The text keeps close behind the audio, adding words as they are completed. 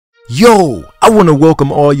Yo, I want to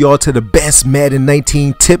welcome all y'all to the best Madden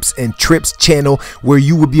 19 tips and trips channel, where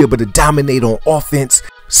you will be able to dominate on offense,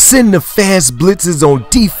 send the fast blitzes on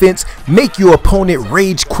defense, make your opponent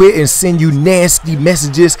rage quit and send you nasty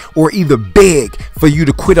messages, or either beg for you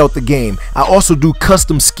to quit out the game. I also do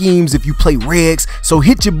custom schemes if you play Regs, so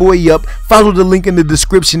hit your boy up, follow the link in the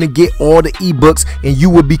description to get all the ebooks, and you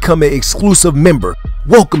will become an exclusive member.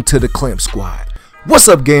 Welcome to the Clamp Squad. What's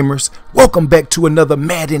up, gamers? Welcome back to another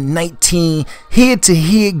Madden 19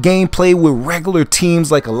 head-to-head gameplay with regular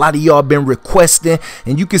teams like a lot of y'all been requesting.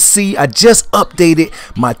 And you can see I just updated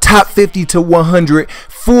my top 50 to 100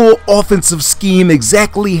 full offensive scheme,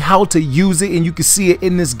 exactly how to use it, and you can see it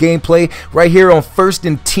in this gameplay right here. On 1st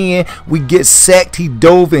and 10, we get sacked. He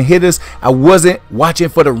dove and hit us. I wasn't watching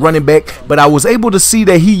for the running back, but I was able to see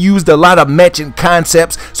that he used a lot of matching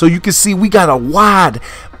concepts. So you can see we got a wide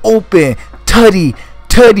open tutty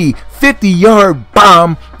 50-yard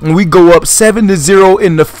bomb, and we go up 7-0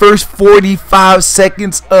 in the first 45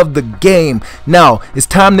 seconds of the game. Now it's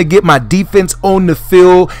time to get my defense on the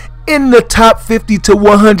field. In the top 50 to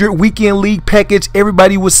 100 weekend league package,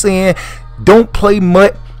 everybody was saying don't play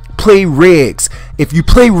MUT, play Regs. If you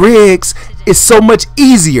play Regs, it's so much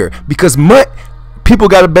easier because MUT, people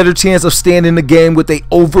got a better chance of staying in the game with a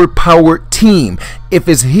overpowered team. If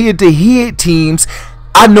it's head-to-head teams,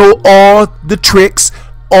 I know all the tricks,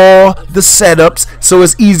 all the setups, so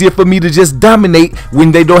it's easier for me to just dominate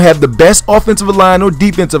when they don't have the best offensive line or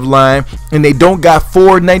defensive line, and they don't got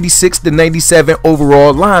 496 to 97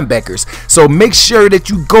 overall linebackers. So make sure that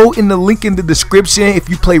you go in the link in the description if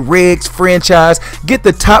you play Regs franchise, get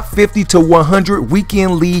the top 50 to 100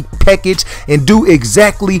 weekend league package, and do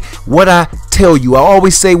exactly what I tell you. I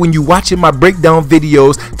always say when you watching my breakdown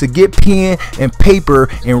videos to get pen and paper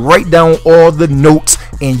and write down all the notes,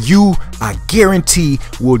 and you, I guarantee,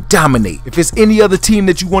 will dominate. If it's any other team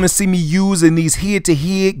that you want to see me use in these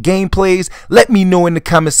head-to-head gameplays, let me know in the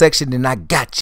comment section and I got you.